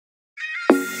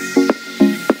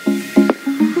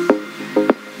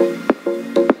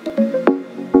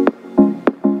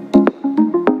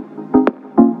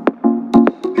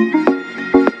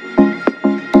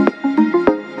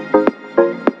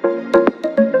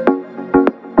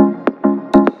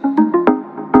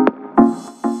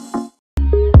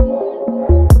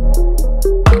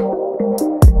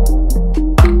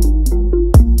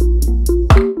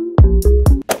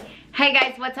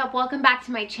welcome back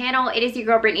to my channel. It is your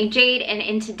girl Brittany Jade, and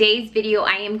in today's video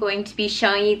I am going to be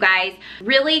showing you guys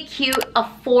really cute,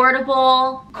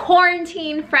 affordable,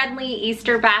 quarantine friendly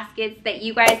Easter baskets that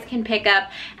you guys can pick up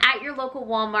at your local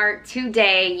Walmart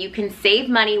today. You can save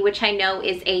money, which I know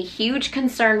is a huge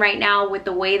concern right now with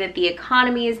the way that the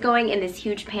economy is going in this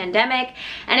huge pandemic,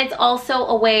 and it's also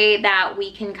a way that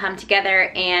we can come together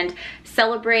and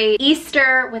celebrate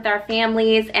Easter with our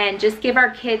families and just give our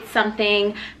kids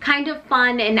something kind of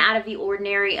fun and out of the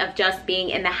ordinary of just being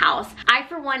in the house. I,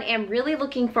 for one, am really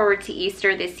looking forward to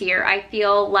Easter this year. I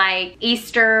feel like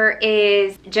Easter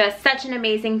is just such an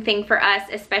amazing thing for us,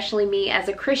 especially me as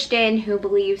a Christian who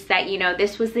believes that, you know,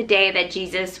 this was the day that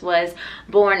Jesus was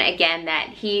born again, that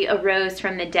he arose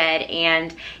from the dead,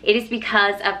 and it is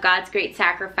because of God's great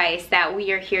sacrifice that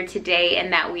we are here today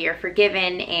and that we are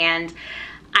forgiven. And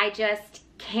I just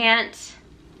can't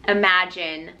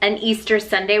imagine an Easter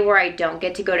Sunday where I don't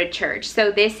get to go to church. So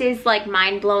this is like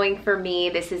mind-blowing for me.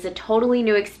 This is a totally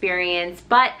new experience,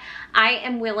 but I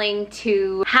am willing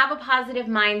to have a positive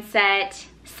mindset,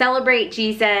 celebrate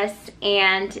Jesus,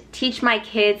 and teach my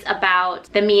kids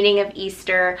about the meaning of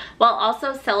Easter while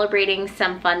also celebrating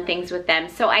some fun things with them.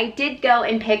 So I did go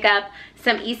and pick up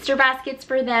some Easter baskets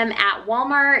for them at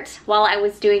Walmart while I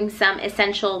was doing some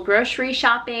essential grocery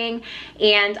shopping,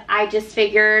 and I just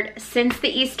figured since the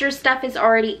Easter stuff is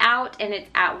already out and it's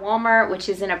at Walmart, which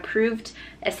is an approved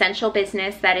essential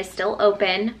business that is still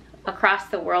open across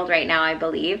the world right now, I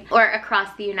believe, or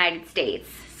across the United States,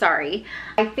 sorry.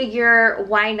 I figure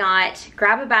why not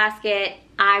grab a basket.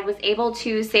 I was able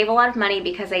to save a lot of money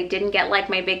because I didn't get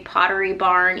like my big Pottery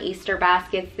Barn Easter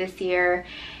baskets this year,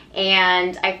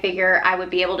 and I figure I would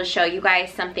be able to show you guys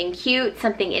something cute,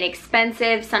 something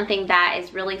inexpensive, something that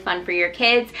is really fun for your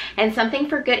kids, and something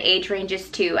for good age ranges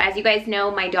too. As you guys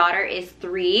know, my daughter is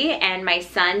 3 and my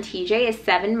son TJ is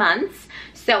 7 months.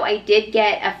 So I did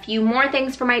get a few more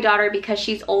things for my daughter because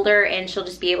she's older and she'll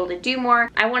just be able to do more.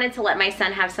 I wanted to let my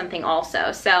son have something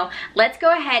also. So let's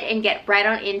go ahead and get right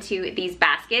on into these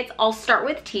baskets. I'll start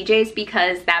with TJ's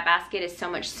because that basket is so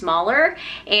much smaller,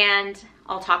 and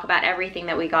I'll talk about everything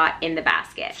that we got in the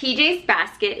basket. TJ's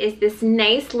basket is this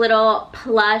nice little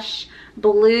plush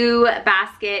blue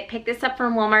basket. Picked this up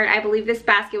from Walmart. I believe this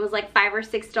basket was like $5 or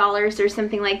 $6 or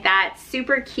something like that.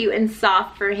 Super cute and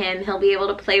soft for him. He'll be able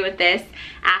to play with this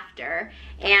after.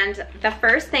 And the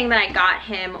first thing that I got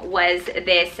him was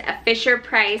this Fisher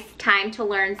Price Time to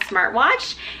Learn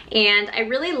smartwatch. And I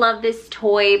really love this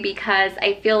toy because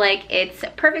I feel like it's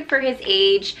perfect for his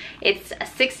age. It's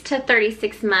 6 to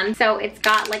 36 months. So it's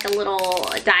got like a little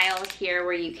dial here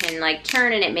where you can like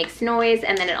turn and it makes noise.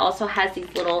 And then it also has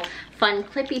these little fun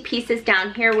clippy pieces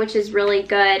down here, which is really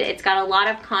good. It's got a lot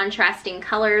of contrasting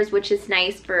colors, which is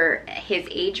nice for his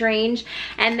age range.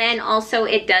 And then also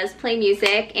it does play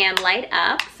music and light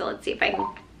up. So let's see if I can.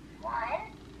 1,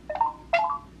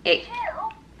 2, 3.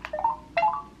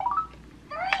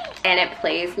 And it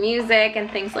plays music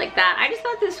and things like that. I just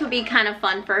thought this would be kind of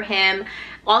fun for him.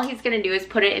 All he's gonna do is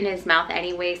put it in his mouth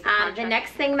anyways. The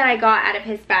next thing that I got out of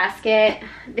his basket,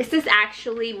 this is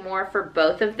actually more for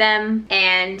both of them,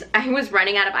 and I was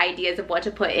running out of ideas of what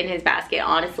to put in his basket,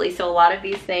 honestly. So a lot of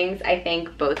these things I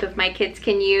think both of my kids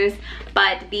can use,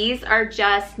 but these are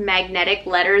just magnetic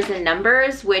letters and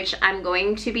numbers, which I'm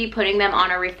going to be putting them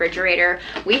on a refrigerator.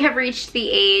 We have reached the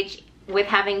age with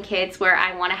having kids where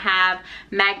I want to have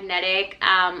magnetic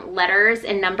letters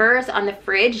and numbers on the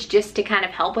fridge just to kind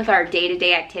of help with our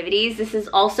day-to-day activities. This is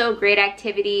also a great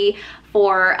activity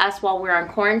for us while we're on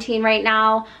quarantine right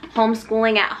now,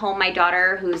 homeschooling at home my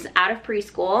daughter who's out of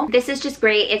preschool. This is just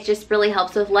great. It just really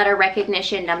helps with letter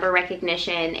recognition, number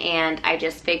recognition, and I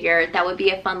just figured that would be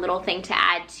a fun little thing to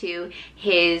add to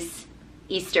his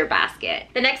Easter basket.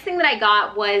 The next thing that I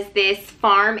got was this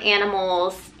Farm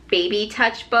Animals baby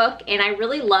touch book, and I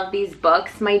really love these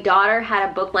books. My daughter had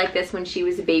a book like this when she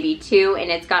was a baby too,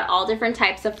 and it's got all different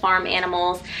types of farm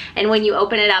animals, and when you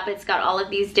open it up it's got all of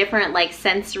these different like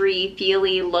sensory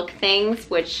feely look things,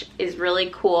 which is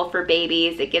really cool for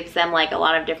babies. It gives them like a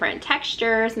lot of different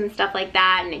textures and stuff like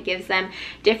that, and it gives them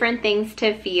different things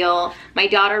to feel. My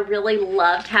daughter really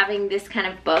loved having this kind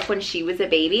of book when she was a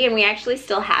baby, and we actually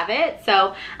still have it,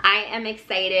 so I am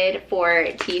excited for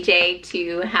TJ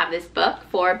to have this book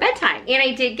for bedtime. And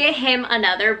I did get him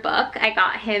another book. I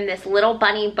got him this little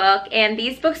bunny book, and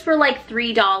these books were like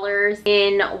 $3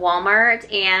 in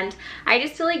Walmart, and I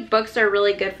just feel like books are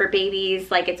really good for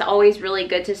babies. Like, it's always really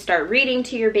good to start reading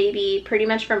to your baby pretty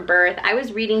much from birth. I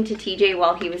was reading to TJ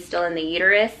while he was still in the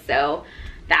uterus, so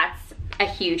that's a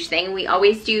huge thing. We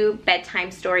always do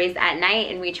bedtime stories at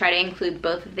night, and we try to include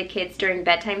both of the kids during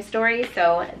bedtime stories,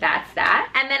 so that's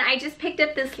that. And then I just picked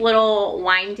up this little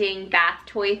winding bath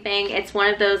toy thing. It's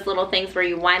one of those little things where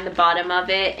you wind the bottom of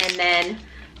it, and then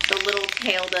the little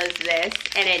tail does this,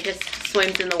 and it just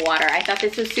swims in the water. I thought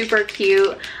this was super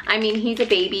cute. I mean, he's a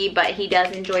baby, but he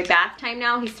does enjoy bath time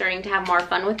now. He's starting to have more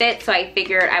fun with it, so I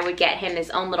figured I would get him his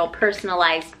own little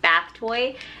personalized bath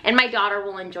toy, and my daughter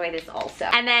will enjoy this also.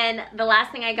 And then the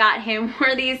last thing I got him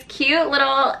were these cute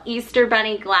little Easter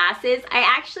bunny glasses. I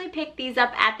actually picked these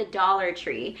up at the Dollar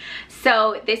Tree,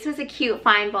 so this was a cute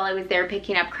find while I was there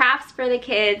picking up crafts for the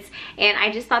kids, and I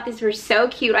just thought these were so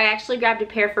cute. I actually grabbed a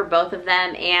pair for both of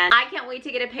them, and I can't wait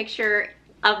to get a picture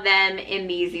of them in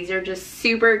these. These are just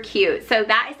super cute. So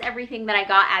that is everything that I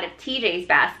got out of TJ's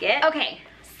basket. Okay,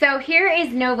 so here is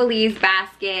Novalee's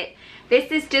basket.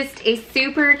 This is just a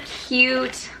super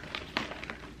cute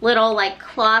little like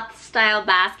cloth style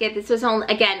basket. This was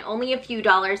only a few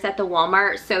dollars at the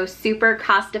Walmart, so super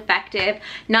cost effective.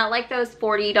 Not like those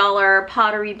 $40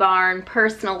 Pottery Barn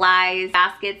personalized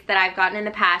baskets that I've gotten in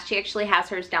the past. She actually has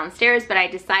hers downstairs, but I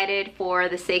decided for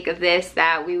the sake of this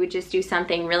that we would just do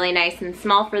something really nice and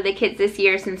small for the kids this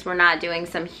year, since we're not doing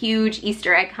some huge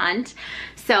Easter egg hunt.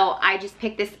 So I just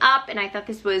picked this up, and I thought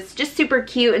this was just super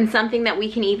cute and something that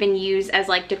we can even use as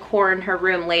like decor in her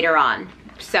room later on.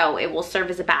 So it will serve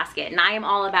as a basket, and I am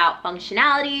all about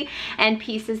functionality and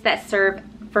pieces that serve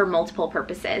for multiple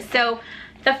purposes. So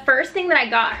the first thing that I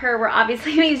got her were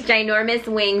obviously these ginormous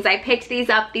wings. I picked these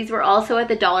up. These were also at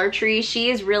the Dollar Tree.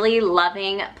 She is really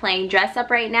loving playing dress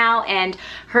up right now, and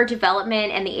her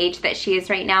development and the age that she is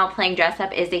right now, playing dress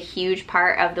up is a huge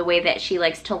part of the way that she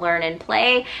likes to learn and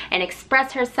play and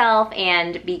express herself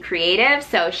and be creative.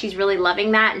 So she's really loving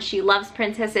that, and she loves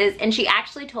princesses, and she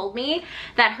actually told me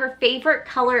that her favorite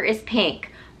color is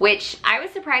pink, which I was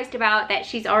surprised about, that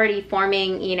she's already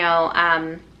forming, you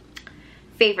know,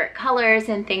 favorite colors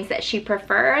and things that she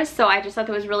prefers. So I just thought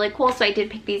that was really cool. So I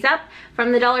did pick these up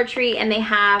from the Dollar Tree, and they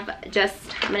have just,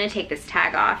 I'm gonna take this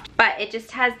tag off, but it just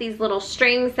has these little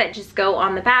strings that just go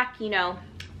on the back, you know,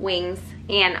 wings,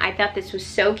 and I thought this was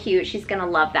so cute. She's gonna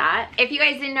love that. If you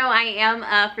guys didn't know, I am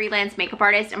a freelance makeup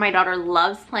artist, and my daughter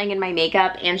loves playing in my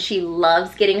makeup, and she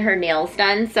loves getting her nails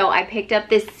done. So I picked up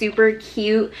this super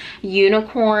cute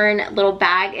unicorn little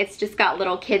bag. It's just got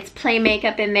little kids play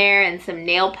makeup in there and some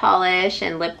nail polish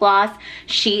and lip gloss.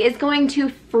 She is going to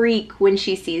freak when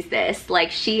she sees this. Like,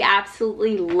 she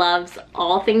absolutely loves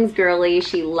all things girly.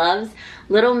 She loves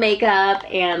little makeup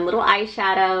and little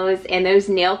eyeshadows, and those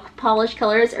nail polish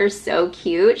colors are so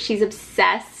cute. She's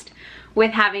obsessed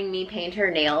with having me paint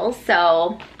her nails,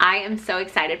 so I am so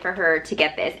excited for her to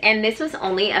get this. And this was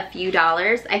only a few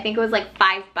dollars. I think it was like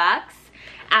 $5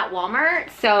 at Walmart,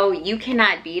 so you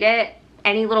cannot beat it.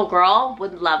 Any little girl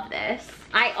would love this.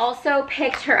 I also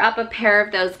picked her up a pair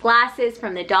of those glasses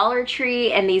from the Dollar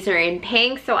Tree, and these are in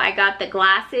pink, so I got the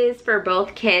glasses for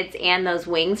both kids and those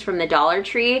wings from the Dollar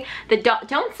Tree.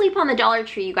 Don't sleep on the Dollar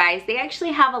Tree, you guys. They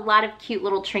actually have a lot of cute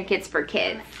little trinkets for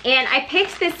kids. And I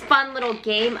picked this fun little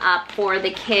game up for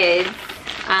the kids.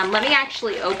 Let me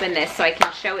actually open this so I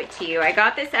can show it to you. I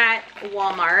got this at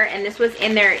Walmart, and this was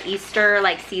in their Easter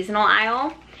like seasonal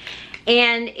aisle.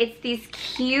 And it's these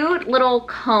cute little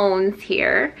cones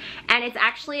here, and it's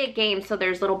actually a game. So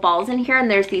there's little balls in here, and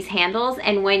there's these handles,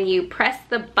 and when you press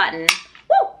the button,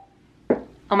 woo!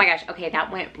 Oh my gosh, okay,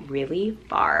 that went really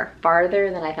far, farther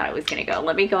than I thought it was gonna go.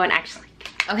 Let me go and actually,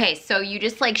 okay, so you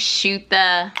just like shoot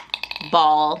the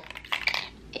ball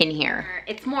in here.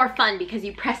 It's more fun because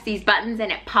you press these buttons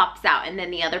and it pops out, and then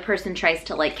the other person tries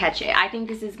to like catch it. I think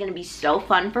this is gonna be so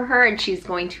fun for her, and she's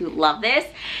going to love this,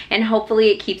 and hopefully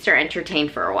it keeps her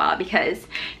entertained for a while, because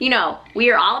you know,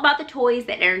 we are all about the toys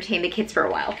that entertain the kids for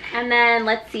a while. And then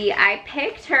let's see, I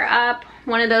picked her up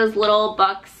one of those little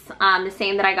books, the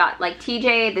same that I got like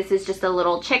TJ. This is just a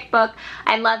little chick book.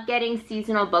 I love getting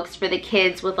seasonal books for the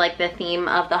kids with like the theme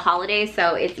of the holidays.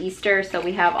 So it's Easter, so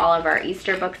we have all of our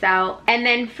Easter books out. And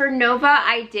then for Nova,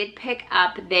 I did pick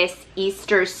up this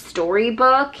Easter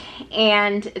storybook,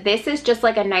 and this is just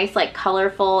like a nice like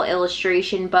colorful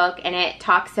illustration book, and it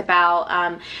talks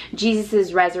about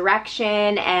Jesus's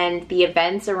resurrection and the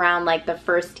events around like the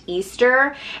first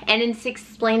Easter, and it's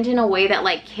explained in a way that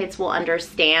like kids will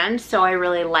understand. So I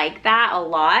really like that a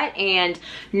lot. And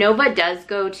Nova does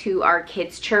go to our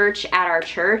kids church at our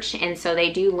church, and so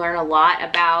they do learn a lot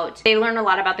about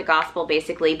the gospel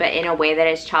basically, but in a way that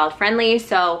is child friendly.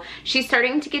 So she's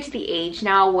starting to get to the age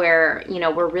now where, you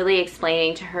know, we're really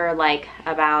explaining to her like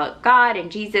about God and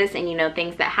Jesus and, you know,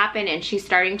 things that happen, and she's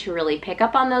starting to really pick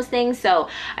up on those things. So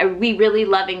we really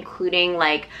love including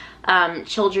like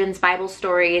children's Bible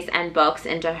stories and books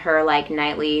into her like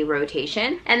nightly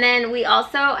rotation. And then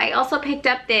I also picked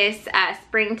up this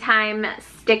springtime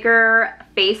sticker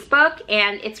Facebook,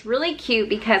 and it's really cute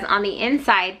because on the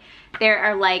inside there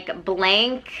are like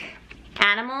blank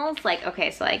animals. Like,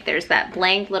 okay, so like there's that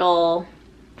blank little,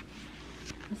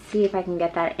 let's see if I can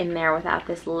get that in there without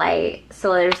this light.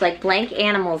 So there's like blank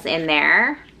animals in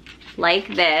there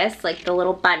like this, like the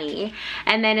little bunny.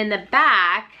 And then in the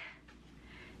back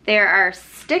there are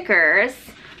stickers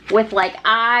with like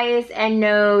eyes and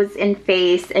nose and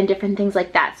face and different things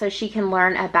like that, so she can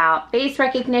learn about face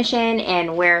recognition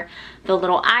and where the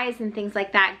little eyes and things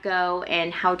like that go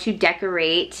and how to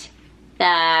decorate the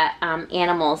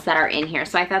animals that are in here.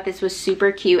 So I thought this was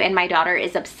super cute, and my daughter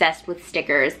is obsessed with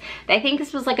stickers. I think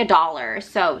this was like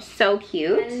 $1, so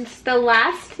cute. And the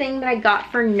last thing that I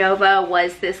got for Nova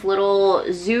was this little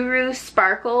Zuru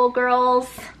Sparkle Girls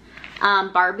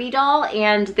Barbie doll,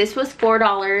 and this was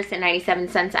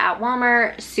 $4.97 at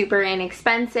Walmart. Super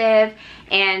inexpensive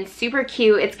and super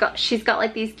cute. She's got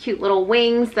like these cute little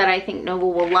wings that I think Nova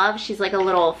will love. She's like a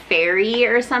little fairy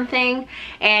or something,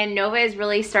 and Nova is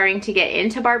really starting to get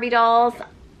into Barbie dolls.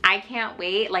 I can't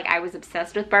wait. Like, I was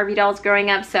obsessed with Barbie dolls growing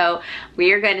up, so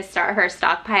we are going to start her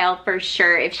stockpile for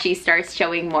sure if she starts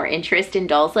showing more interest in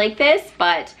dolls like this.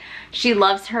 But she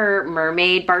loves her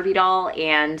mermaid Barbie doll,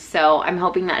 and so I'm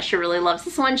hoping that she really loves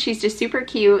this one. She's just super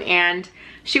cute, and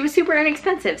she was super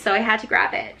inexpensive, so I had to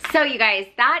grab it. So you guys,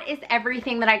 that is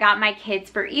everything that I got my kids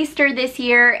for Easter this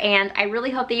year, and I really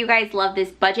hope that you guys love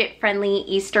this budget-friendly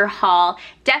Easter haul.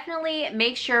 Definitely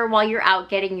make sure while you're out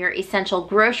getting your essential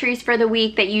groceries for the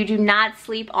week that you do not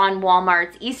sleep on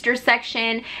Walmart's Easter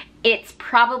section. It's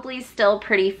probably still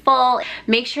pretty full.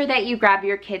 Make sure that you grab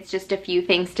your kids just a few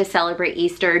things to celebrate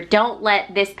Easter. Don't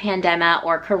let this pandemic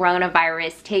or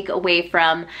coronavirus take away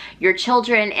from your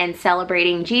children and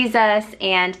celebrating Jesus.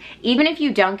 And even if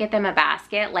you don't get them a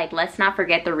basket, like, let's not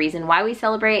forget the reason why we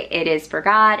celebrate. It is for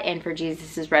God and for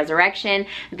Jesus's resurrection.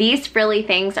 These frilly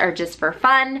things are just for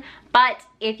fun. But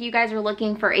if you guys are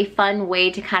looking for a fun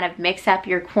way to kind of mix up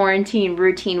your quarantine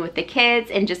routine with the kids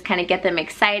and just kind of get them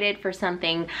excited for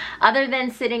something other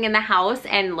than sitting in the house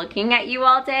and looking at you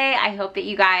all day, I hope that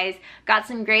you guys got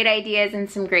some great ideas and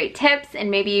some great tips,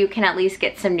 and maybe you can at least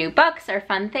get some new books or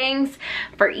fun things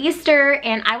for Easter.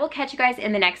 And I will catch you guys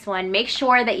in the next one. Make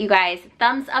sure that you guys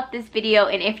thumbs up this video,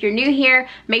 and if you're new here,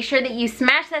 make sure that you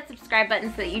smash that subscribe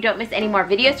button so that you don't miss any more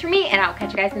videos from me, and I'll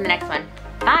catch you guys in the next one.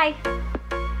 Bye!